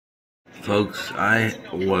Folks,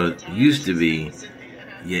 used to be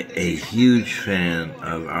a huge fan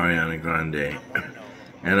of Ariana Grande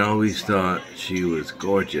and always thought she was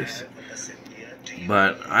gorgeous.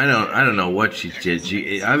 But I don't know what she did.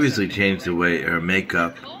 She obviously changed the way her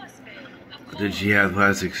makeup. Did she have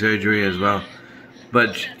plastic surgery as well?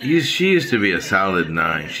 But she used to be a solid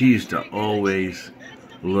 9. She used to always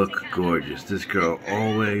look gorgeous. This girl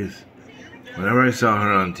always, whenever I saw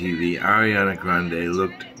her on TV, Ariana Grande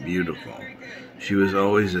looked beautiful. She was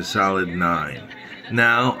always a solid 9.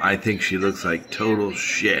 Now, I think she looks like total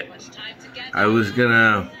shit. I was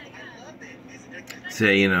gonna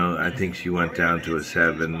say, I think she went down to a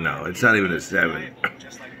 7. No, it's not even a 7.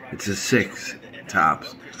 It's a 6,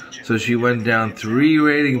 tops. So she went down 3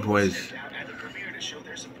 rating points.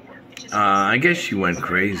 I guess she went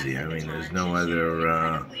crazy. I mean, there's no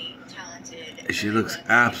other, she looks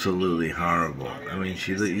absolutely horrible. I mean,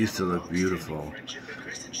 she used to look beautiful.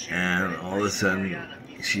 And all of a sudden,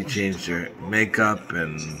 she changed her makeup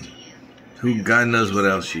and God knows what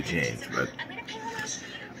else she changed. But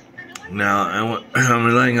now I'm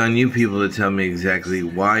relying on you people to tell me exactly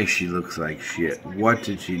why she looks like shit. What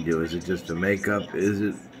did she do? Is it just the makeup?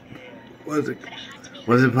 Was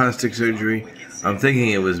it plastic surgery? I'm thinking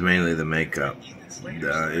it was mainly the makeup.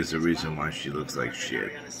 Is the reason why she looks like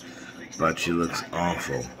shit. But she looks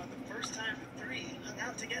awful.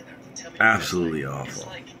 Absolutely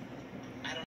awful.